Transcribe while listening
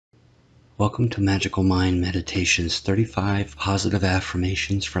Welcome to Magical Mind Meditation's 35 Positive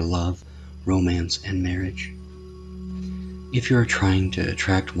Affirmations for Love, Romance, and Marriage. If you are trying to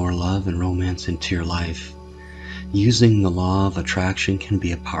attract more love and romance into your life, using the law of attraction can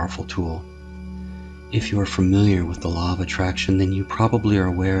be a powerful tool. If you are familiar with the law of attraction, then you probably are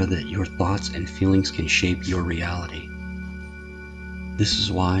aware that your thoughts and feelings can shape your reality. This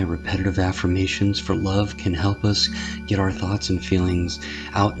is why repetitive affirmations for love can help us get our thoughts and feelings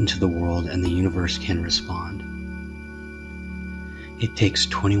out into the world and the universe can respond. It takes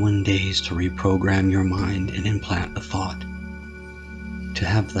 21 days to reprogram your mind and implant a thought, to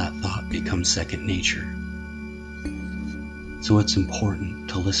have that thought become second nature. So it's important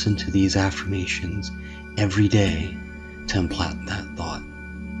to listen to these affirmations every day to implant that thought.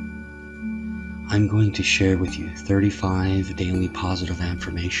 I'm going to share with you 35 daily positive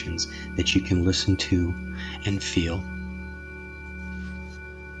affirmations that you can listen to and feel.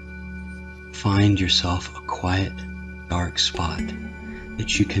 Find yourself a quiet, dark spot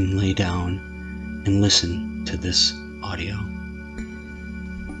that you can lay down and listen to this audio.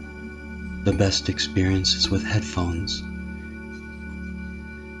 The best experience is with headphones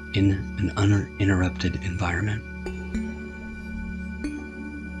in an uninterrupted environment.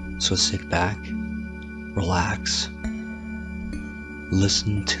 So sit back, relax,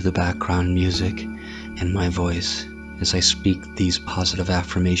 listen to the background music and my voice as I speak these positive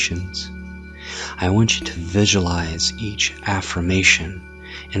affirmations. I want you to visualize each affirmation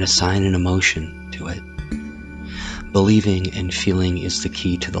and assign an emotion to it. Believing and feeling is the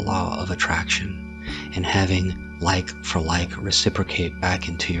key to the law of attraction, and having like for like reciprocate back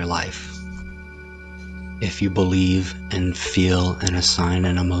into your life. If you believe and feel and assign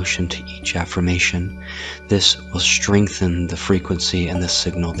an emotion to each affirmation, this will strengthen the frequency and the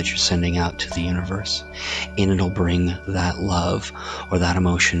signal that you're sending out to the universe, and it'll bring that love or that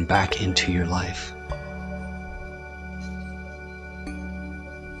emotion back into your life.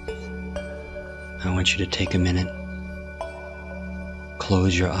 I want you to take a minute,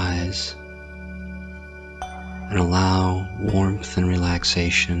 close your eyes, and allow warmth and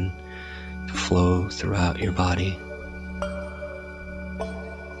relaxation to flow throughout your body.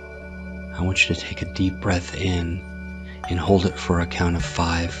 I want you to take a deep breath in and hold it for a count of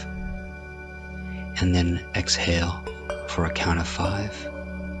 5, and then exhale for a count of 5.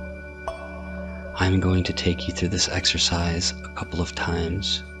 I'm going to take you through this exercise a couple of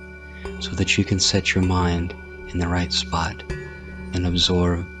times so that you can set your mind in the right spot and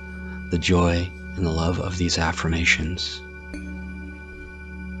absorb the joy and the love of these affirmations.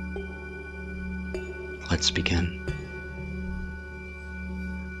 Let's begin.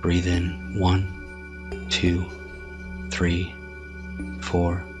 Breathe in 1, 2, 3,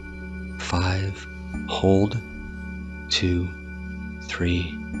 4, 5. Hold 2,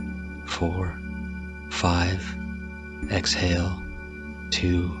 3, 4, 5. Exhale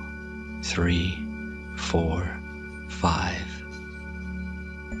 2, 3, 4, 5.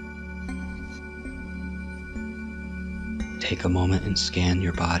 Take a moment and scan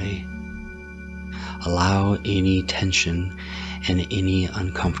your body. Allow any tension and any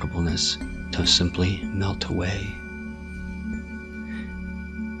uncomfortableness to simply melt away.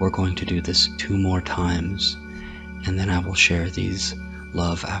 We're going to do this 2 more times, and then I will share these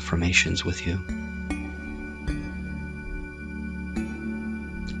love affirmations with you.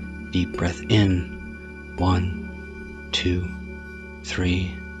 Deep breath in. 1, 2,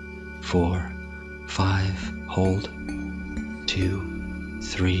 3, 4, 5. Hold. 2,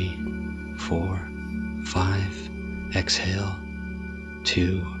 3, 4, 5. Exhale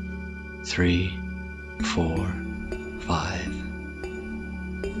 2, 3, 4, 5.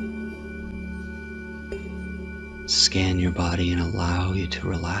 Scan your body and allow you to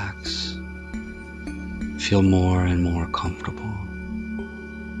relax. Feel more and more comfortable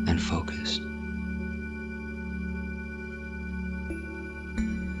and focused.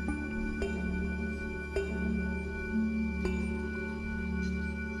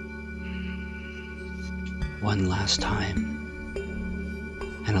 One last time,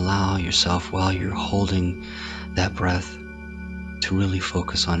 and allow yourself, while you're holding that breath, to really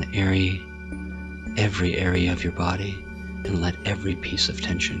focus on every area of your body and let every piece of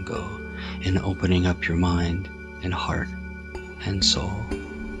tension go, and opening up your mind and heart and soul.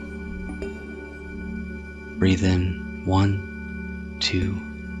 Breathe in. 1,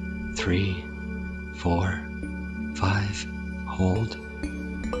 2, 3, 4, 5. Hold.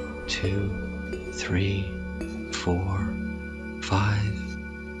 2, 3, 4,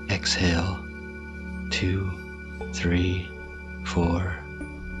 5. Exhale 2, 3, 4,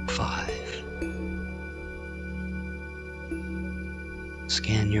 5.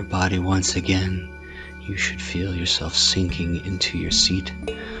 Scan your body once again. You should feel yourself sinking into your seat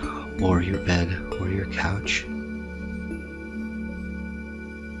or your bed or your couch.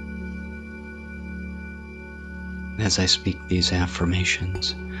 As I speak these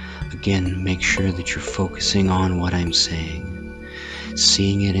affirmations, again, make sure that you're focusing on what I'm saying,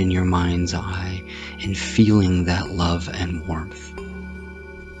 seeing it in your mind's eye, and feeling that love and warmth.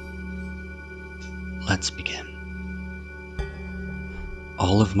 Let's begin.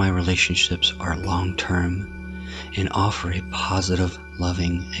 All of my relationships are long-term and offer a positive,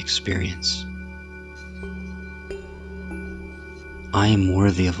 loving experience. I am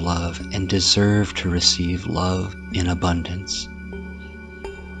worthy of love and deserve to receive love in abundance.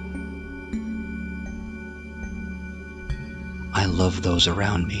 I love those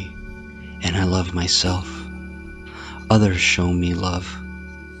around me, and I love myself. Others show me love.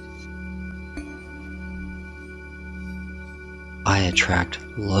 I attract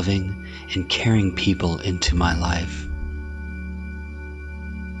loving and caring people into my life.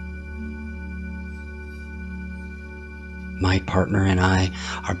 My partner and I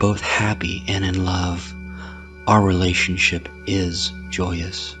are both happy and in love. Our relationship is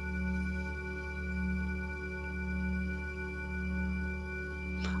joyous.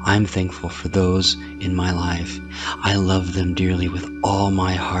 I'm thankful for those in my life. I love them dearly with all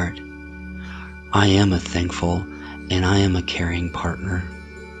my heart. I am a thankful and I am a caring partner.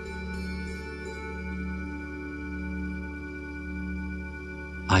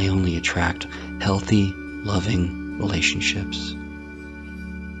 I only attract healthy, loving relationships.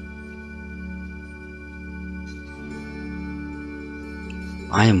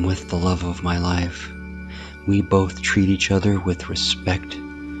 I am with the love of my life. We both treat each other with respect,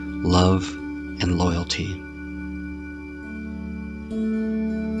 love, and loyalty.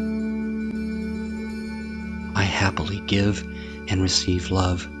 I happily give and receive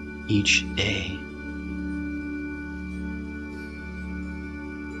love each day.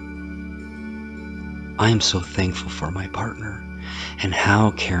 I am so thankful for my partner and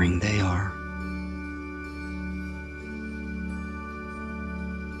how caring they are.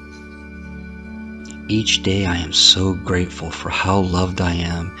 Each day I am so grateful for how loved I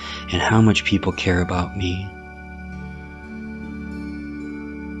am and how much people care about me.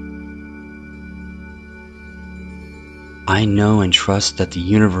 I know and trust that the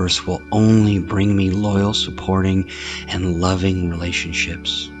universe will only bring me loyal, supporting, and loving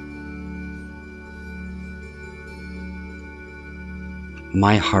relationships.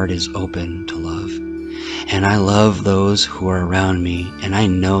 My heart is open to love, and I love those who are around me, and I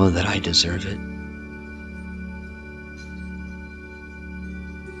know that I deserve it.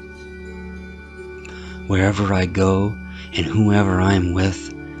 Wherever I go and whoever I am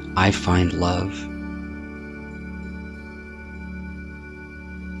with, I find love.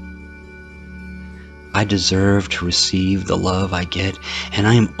 I deserve to receive the love I get, and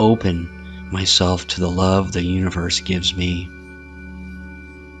I am open myself to the love the universe gives me.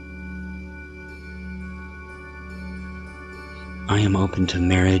 I am open to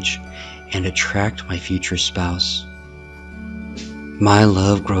marriage and attract my future spouse. My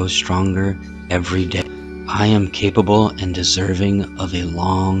love grows stronger every day. I am capable and deserving of a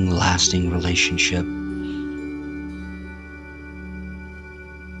long-lasting relationship.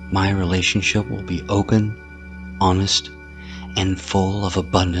 My relationship will be open, honest, and full of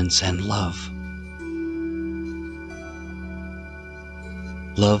abundance and love.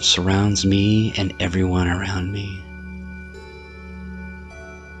 Love surrounds me and everyone around me.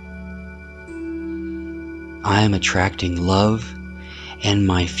 I am attracting love and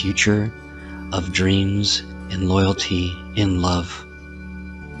my future of dreams and loyalty in love.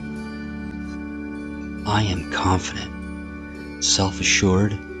 I am confident,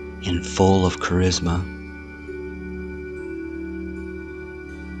 self-assured, and full of charisma.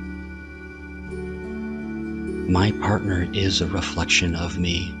 My partner is a reflection of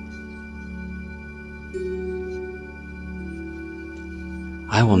me.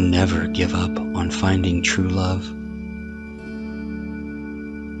 I will never give up on finding true love.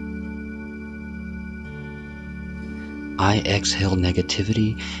 I exhale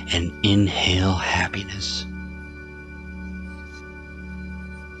negativity and inhale happiness.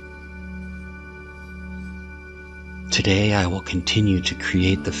 Today I will continue to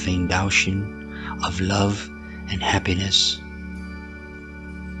create the foundation of love and happiness.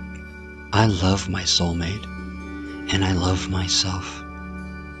 I love my soulmate and I love myself.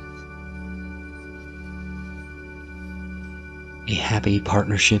 A happy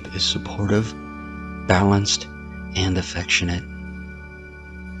partnership is supportive, balanced, and affectionate.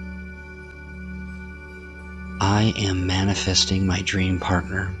 I am manifesting my dream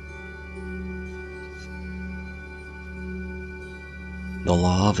partner. The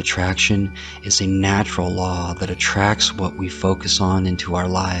law of attraction is a natural law that attracts what we focus on into our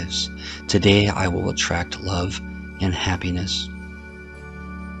lives. Today I will attract love and happiness.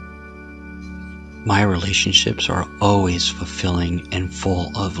 My relationships are always fulfilling and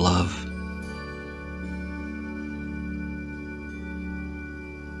full of love.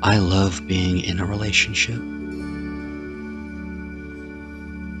 I love being in a relationship.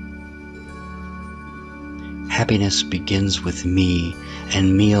 Happiness begins with me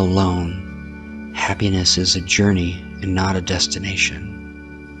and me alone. Happiness is a journey and not a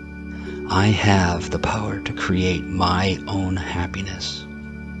destination. I have the power to create my own happiness.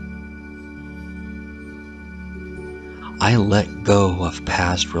 I let go of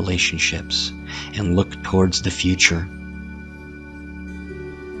past relationships and look towards the future.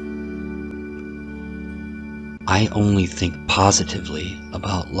 I only think positively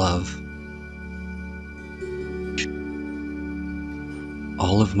about love.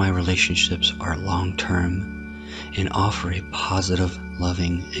 All of my relationships are long-term and offer a positive,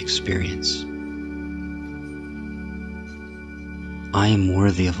 loving experience. I am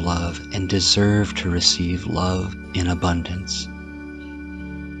worthy of love and deserve to receive love in abundance.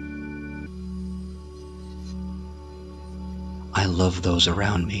 I love those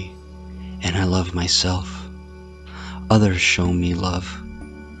around me, and I love myself. Others show me love.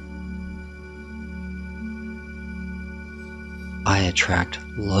 I attract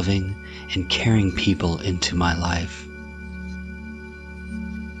loving and caring people into my life.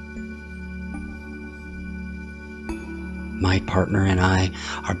 My partner and I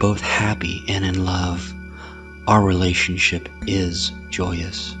are both happy and in love. Our relationship is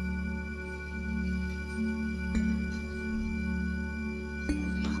joyous.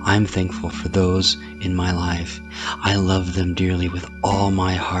 I'm thankful for those in my life. I love them dearly with all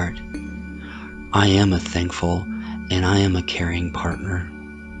my heart. I am a thankful and I am a caring partner.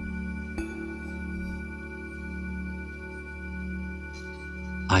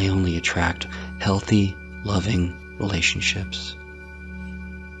 I only attract healthy, loving relationships.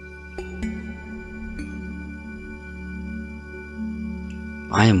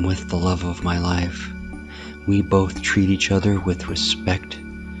 I am with the love of my life. We both treat each other with respect,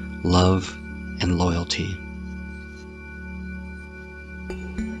 love, and loyalty.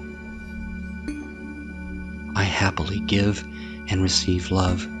 I happily give and receive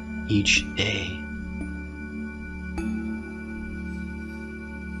love each day.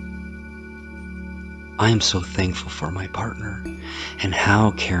 I am so thankful for my partner and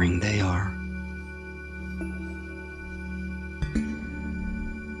how caring they are.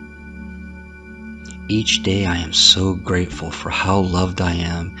 Each day I am so grateful for how loved I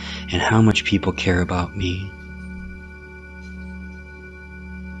am and how much people care about me.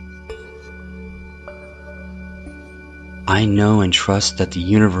 I know and trust that the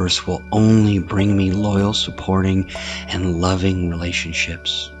universe will only bring me loyal, supporting, and loving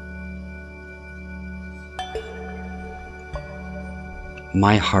relationships.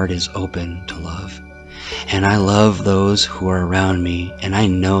 My heart is open to love, and I love those who are around me, and I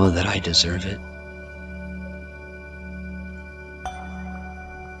know that I deserve it.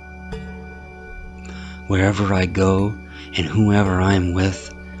 Wherever I go and whoever I am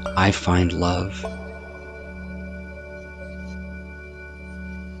with, I find love.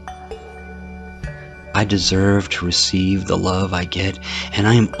 I deserve to receive the love I get, and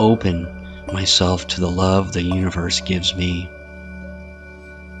I am open myself to the love the universe gives me.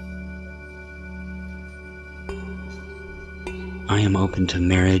 I am open to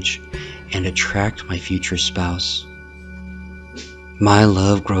marriage and attract my future spouse. My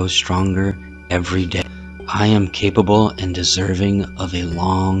love grows stronger every day. I am capable and deserving of a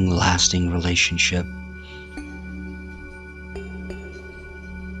long-lasting relationship.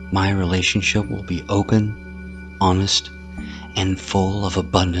 My relationship will be open, honest, and full of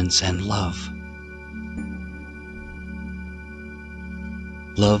abundance and love.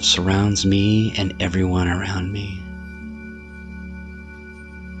 Love surrounds me and everyone around me.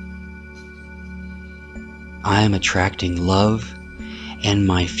 I am attracting love and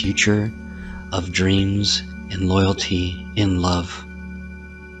my future of dreams and loyalty in love.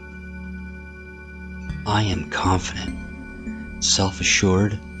 I am confident,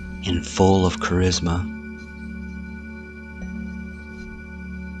 self-assured, and full of charisma.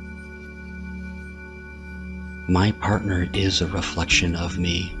 My partner is a reflection of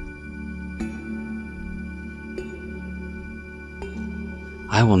me.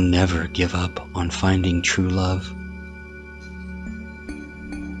 I will never give up on finding true love.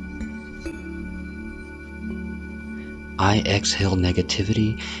 I exhale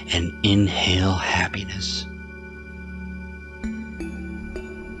negativity and inhale happiness.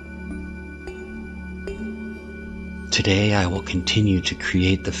 Today I will continue to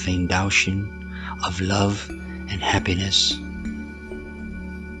create the foundation of love and happiness.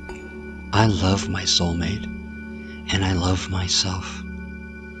 I love my soulmate and I love myself.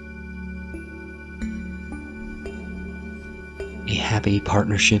 A happy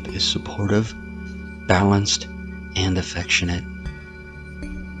partnership is supportive, balanced, and affectionate.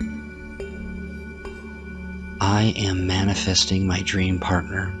 I am manifesting my dream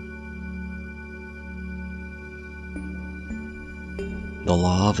partner. The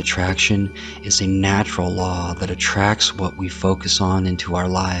law of attraction is a natural law that attracts what we focus on into our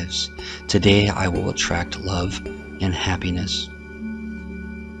lives. Today I will attract love and happiness.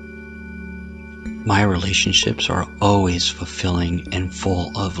 My relationships are always fulfilling and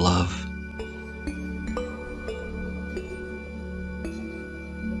full of love.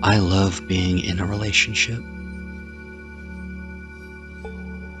 I love being in a relationship.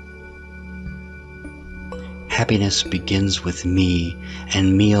 Happiness begins with me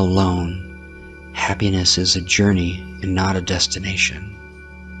and me alone. Happiness is a journey and not a destination.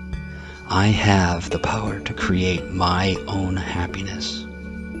 I have the power to create my own happiness.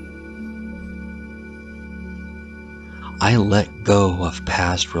 I let go of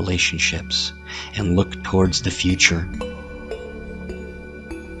past relationships and look towards the future.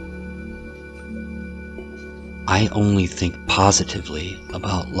 I only think positively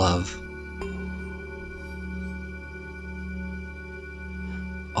about love.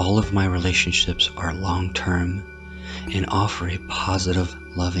 All of my relationships are long-term and offer a positive,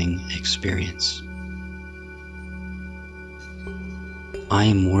 loving experience. I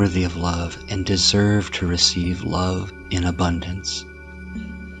am worthy of love and deserve to receive love in abundance.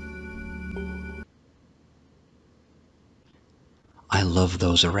 I love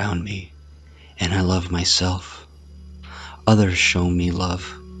those around me, and I love myself. Others show me love.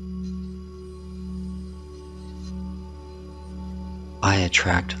 I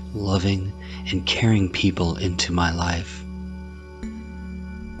attract loving and caring people into my life.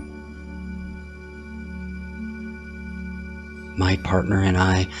 My partner and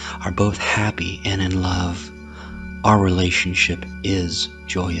I are both happy and in love. Our relationship is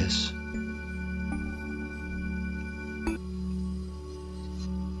joyous.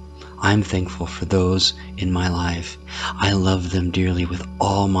 I'm thankful for those in my life. I love them dearly with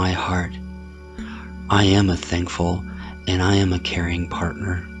all my heart. I am a thankful and I am a caring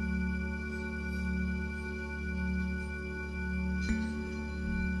partner.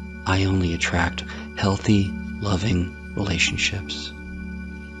 I only attract healthy, loving relationships.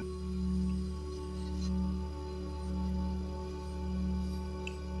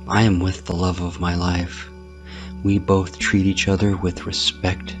 I am with the love of my life. We both treat each other with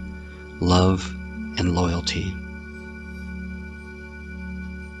respect, love, and loyalty.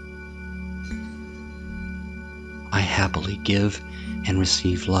 I happily give and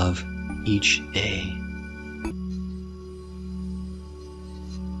receive love each day.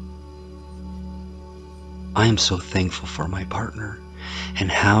 I am so thankful for my partner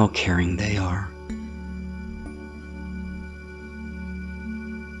and how caring they are.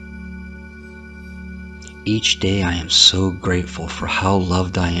 Each day I am so grateful for how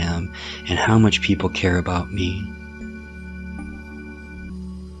loved I am and how much people care about me.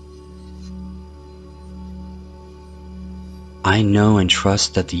 I know and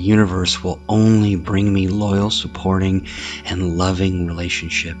trust that the universe will only bring me loyal, supporting, and loving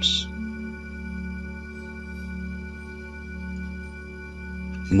relationships.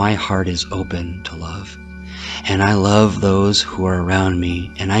 My heart is open to love, and I love those who are around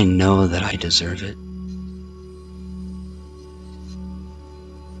me, and I know that I deserve it.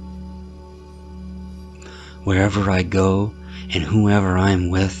 Wherever I go and whoever I am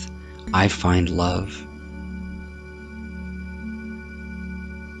with, I find love.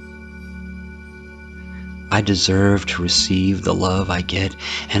 I deserve to receive the love I get,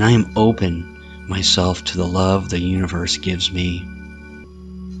 and I am open myself to the love the universe gives me.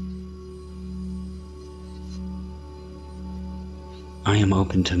 I am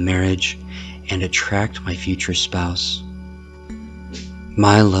open to marriage and attract my future spouse.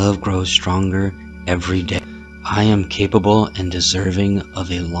 My love grows stronger every day. I am capable and deserving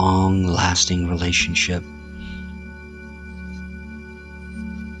of a long-lasting relationship.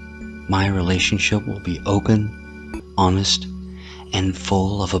 My relationship will be open, honest, and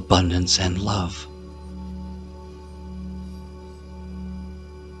full of abundance and love.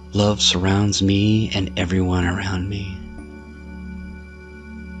 Love surrounds me and everyone around me.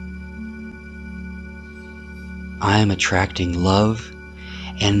 I am attracting love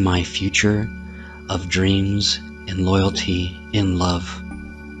and my future of dreams and loyalty in love.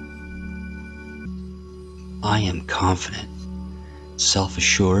 I am confident,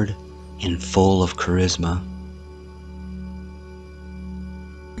 self-assured, and full of charisma.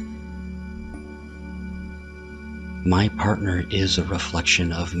 My partner is a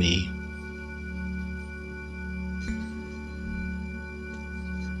reflection of me.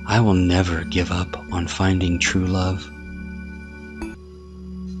 I will never give up on finding true love.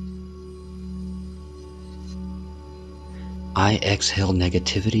 I exhale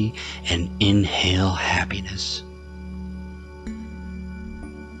negativity and inhale happiness.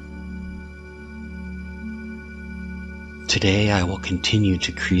 Today I will continue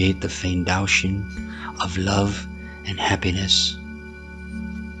to create the foundation of love and happiness.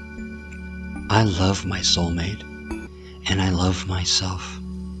 I love my soulmate and I love myself.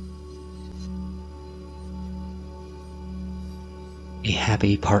 A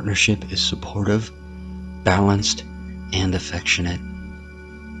happy partnership is supportive, balanced, and affectionate.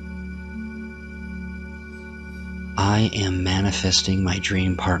 I am manifesting my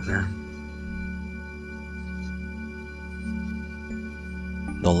dream partner.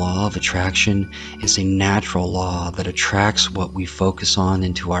 The law of attraction is a natural law that attracts what we focus on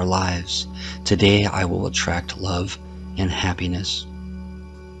into our lives. Today I will attract love and happiness.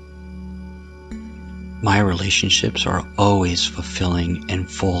 My relationships are always fulfilling and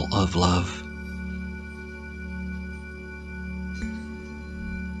full of love.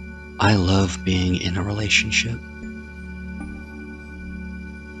 I love being in a relationship.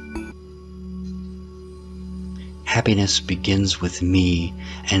 Happiness begins with me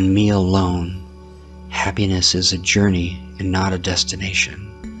and me alone. Happiness is a journey and not a destination.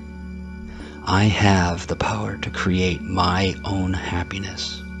 I have the power to create my own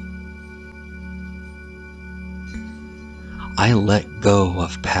happiness. I let go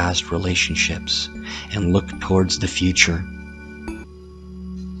of past relationships and look towards the future.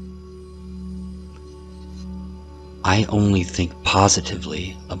 I only think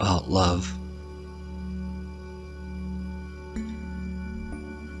positively about love.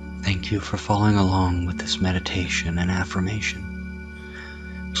 Thank you for following along with this meditation and affirmation.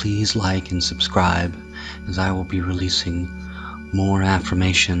 Please like and subscribe, as I will be releasing more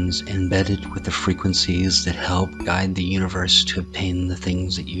affirmations embedded with the frequencies that help guide the universe to obtain the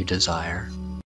things that you desire.